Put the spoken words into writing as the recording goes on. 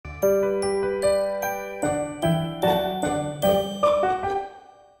Hi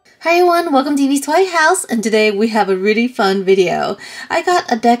everyone, welcome to Evie's Toy House, and today we have a really fun video. I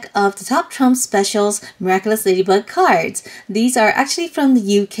got a deck of the Top Trump Specials Miraculous Ladybug cards. These are actually from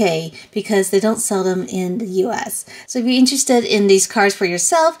the UK because they don't sell them in the US. So if you're interested in these cards for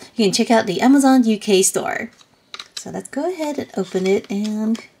yourself, you can check out the Amazon UK store. So let's go ahead and open it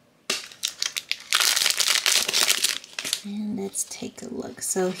and let's take a look.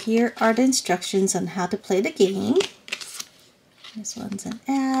 So here are the instructions on how to play the game. This one's an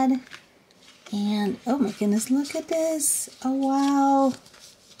ad, and oh my goodness, look at this. Oh wow.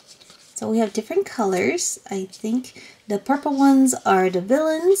 So we have different colors. I think the purple ones are the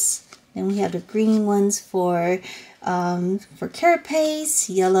villains, then we have the green ones for Carapace,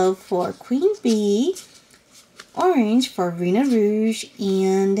 yellow for Queen Bee, orange for Rena Rouge,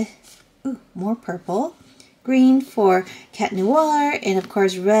 and more purple, green for Cat Noir, and of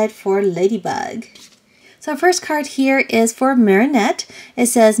course red for Ladybug. So our first card here is for Marinette. It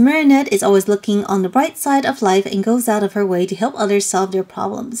says, Marinette is always looking on the bright side of life and goes out of her way to help others solve their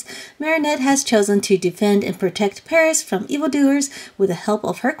problems. Marinette has chosen to defend and protect Paris from evildoers with the help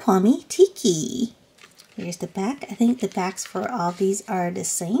of her Kwami, Tiki. Here's the back. I think the backs for all these are the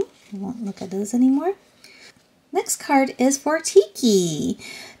same. We won't look at those anymore. Next card is for Tiki.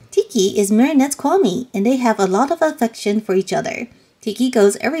 Tiki is Marinette's Kwami, and they have a lot of affection for each other. Tiki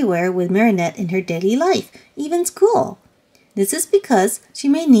goes everywhere with Marinette in her daily life, even school. This is because she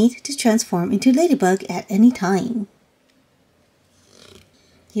may need to transform into Ladybug at any time.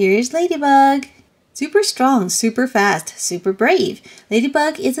 Here's Ladybug. Super strong, super fast, super brave.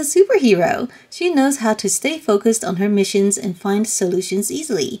 Ladybug is a superhero. She knows how to stay focused on her missions and find solutions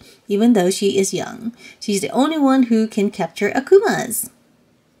easily, even though she is young. She's the only one who can capture Akumas.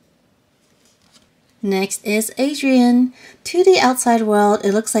 Next is Adrian. To the outside world,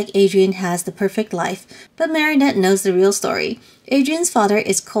 it looks like Adrian has the perfect life, but Marinette knows the real story. Adrian's father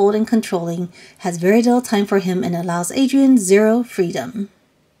is cold and controlling, has very little time for him, and allows Adrian zero freedom.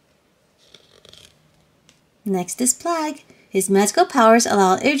 Next is Plagg. His magical powers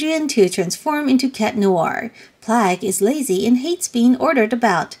allow Adrian to transform into Cat Noir. Plagg is lazy and hates being ordered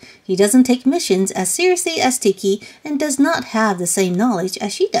about. He doesn't take missions as seriously as Tiki and does not have the same knowledge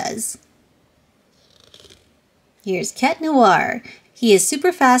as she does. Here's Cat Noir. He is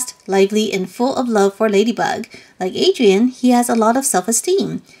super fast, lively, and full of love for Ladybug. Like Adrian, he has a lot of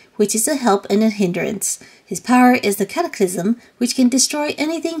self-esteem, which is a help and a hindrance. His power is the Cataclysm, which can destroy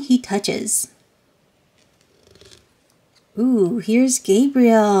anything he touches. Ooh, here's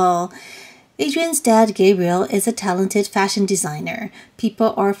Gabriel. Adrian's dad, Gabriel, is a talented fashion designer.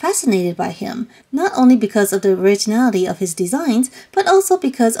 People are fascinated by him, not only because of the originality of his designs, but also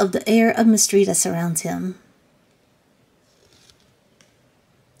because of the air of mystery that surrounds him.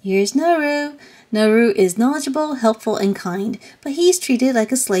 Here's Naru. Naru is knowledgeable, helpful, and kind, but he is treated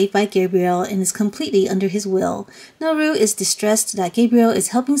like a slave by Gabriel and is completely under his will. Naru is distressed that Gabriel is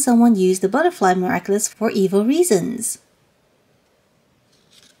helping someone use the butterfly miraculous for evil reasons.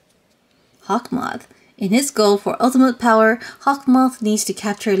 Hawkmoth. In his goal for ultimate power, Hawkmoth needs to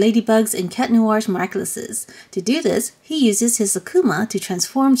capture Ladybug's and Cat Noir's miraculouses. To do this, he uses his Akuma to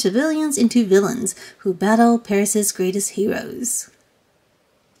transform civilians into villains who battle Paris's greatest heroes.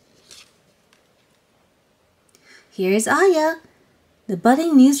 Here's Aya. The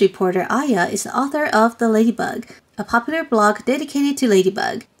budding news reporter Aya is the author of The Ladybug, a popular blog dedicated to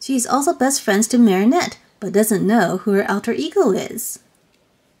Ladybug. She is also best friends to Marinette, but doesn't know who her alter ego is.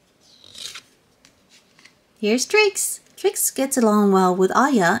 Here's Trix. Trix gets along well with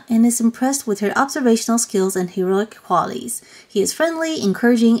Aya and is impressed with her observational skills and heroic qualities. He is friendly,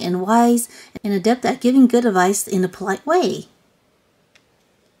 encouraging, and wise, and adept at giving good advice in a polite way.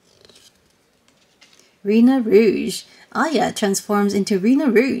 Rena Rouge. Aya transforms into Rena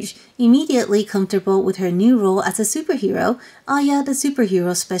Rouge. Immediately comfortable with her new role as a superhero, Aya, the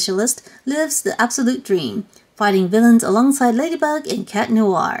superhero specialist, lives the absolute dream, fighting villains alongside Ladybug and Cat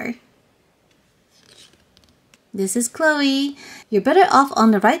Noir. This is Chloe. You're better off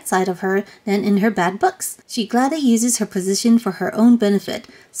on the right side of her than in her bad books. She gladly uses her position for her own benefit,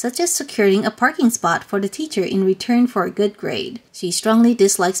 such as securing a parking spot for the teacher in return for a good grade. She strongly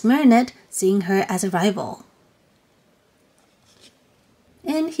dislikes Marinette, seeing her as a rival.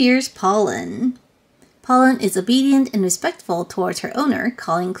 And here's Pollen. Pollen is obedient and respectful towards her owner,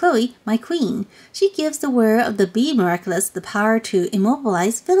 calling Chloe my queen. She gives the wearer of the Bee Miraculous the power to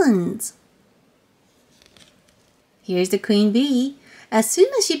immobilize villains. Here's the Queen Bee. As soon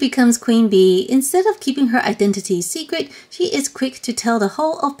as she becomes Queen Bee, instead of keeping her identity secret, she is quick to tell the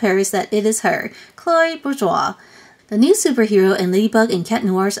whole of Paris that it is her, Chloe Bourgeois. the new superhero and Ladybug and Cat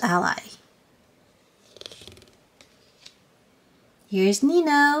Noir's ally. Here's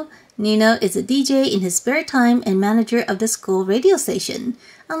Nino. Nino is a DJ in his spare time and manager of the school radio station.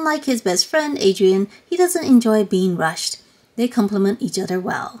 Unlike his best friend, Adrian, he doesn't enjoy being rushed. They complement each other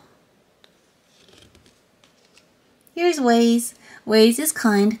well. Here's Waze. Waze is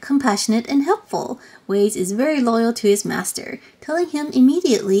kind, compassionate, and helpful. Waze is very loyal to his master, telling him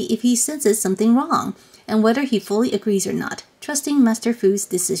immediately if he senses something wrong, and whether he fully agrees or not, trusting Master Fu's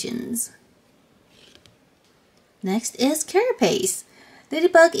decisions. Next is Carapace.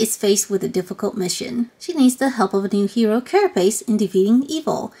 Ladybug is faced with a difficult mission. She needs the help of a new hero, Carapace, in defeating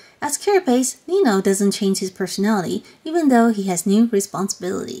evil. As Carapace, Nino doesn't change his personality, even though he has new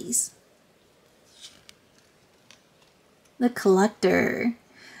responsibilities. The Collector.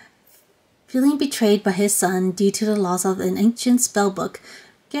 Feeling betrayed by his son due to the loss of an ancient spellbook,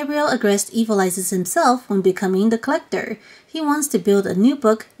 Gabriel Agreste evilizes himself when becoming the Collector. He wants to build a new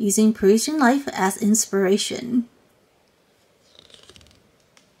book using Parisian life as inspiration.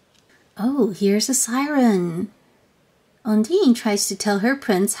 Oh, here's a siren. Ondine tries to tell her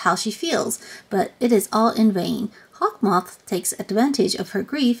prince how she feels, but it is all in vain. Hawkmoth takes advantage of her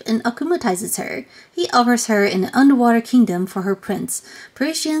grief and akumatizes her. He offers her an underwater kingdom for her prince.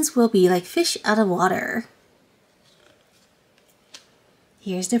 Parisians will be like fish out of water.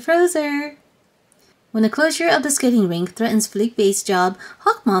 Here's the Frozer. When the closure of the skating rink threatens Felipe's job,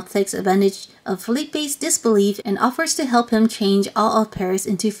 Hawkmoth takes advantage of Felipe's disbelief and offers to help him change all of Paris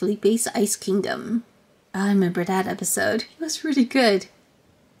into Felipe's Ice Kingdom. I remember that episode. It was really good.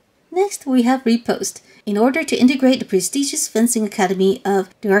 Next, we have Riposte. In order to integrate the prestigious fencing academy of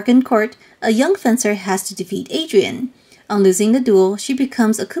Dragon Court, a young fencer has to defeat Adrian. On losing the duel, she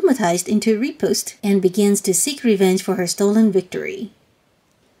becomes akumatized into Riposte and begins to seek revenge for her stolen victory.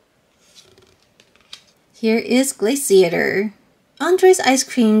 Here is Glaciator. Andre's ice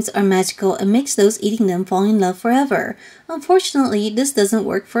creams are magical and makes those eating them fall in love forever. Unfortunately, this doesn't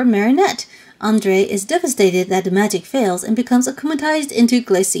work for Marinette. Andre is devastated that the magic fails and becomes akumatized into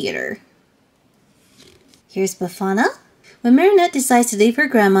Glaciator. Here's Befana. When Marinette decides to leave her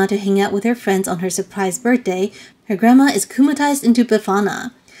grandma to hang out with her friends on her surprise birthday, her grandma is akumatized into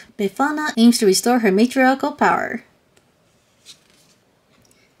Befana. Befana aims to restore her matriarchal power.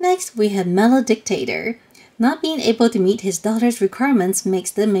 Next, we have Maledictator. Not being able to meet his daughter's requirements makes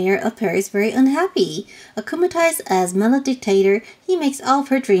the mayor of Paris very unhappy. Akumatized as Maledictator, he makes all of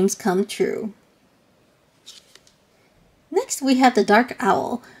her dreams come true. Next, we have the Dark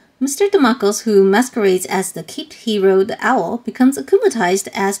Owl. Mr. Demacos, who masquerades as the caped hero, the Owl, becomes akumatized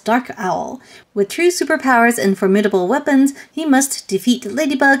as Dark Owl. With true superpowers and formidable weapons, he must defeat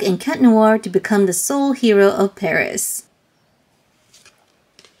Ladybug and Cat Noir to become the sole hero of Paris.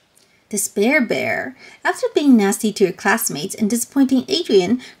 Despair Bear. After being nasty to her classmates and disappointing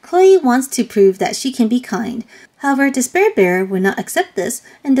Adrian, Chloe wants to prove that she can be kind. However, Despair Bear will not accept this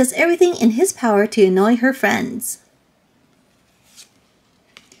and does everything in his power to annoy her friends.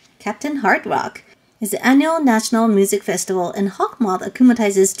 Captain Hard Rock is the annual National Music Festival, and Hawkmoth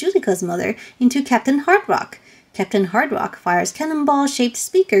akumatizes Julica's mother into Captain Hard Rock. Captain Hard Rock fires cannonball-shaped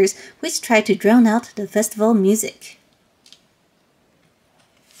speakers which try to drown out the festival music.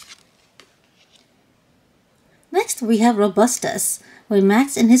 Next, we have Robustus. When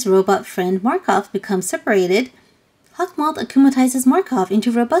Max and his robot friend Markov become separated, Hawkmoth akumatizes Markov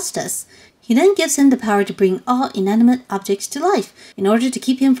into Robustus. He then gives him the power to bring all inanimate objects to life, in order to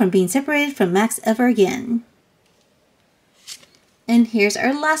keep him from being separated from Max ever again. And here's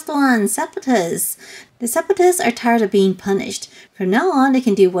our last one, Sapotas. The Sapotas are tired of being punished. From now on, they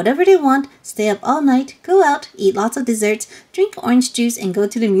can do whatever they want, stay up all night, go out, eat lots of desserts, drink orange juice, and go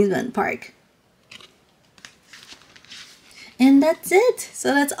to the amusement park. And that's it.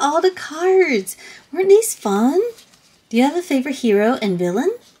 So that's all the cards. Weren't these fun? Do you have a favorite hero and villain?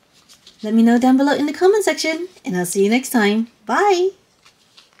 Let me know down below in the comment section, and I'll see you next time. Bye!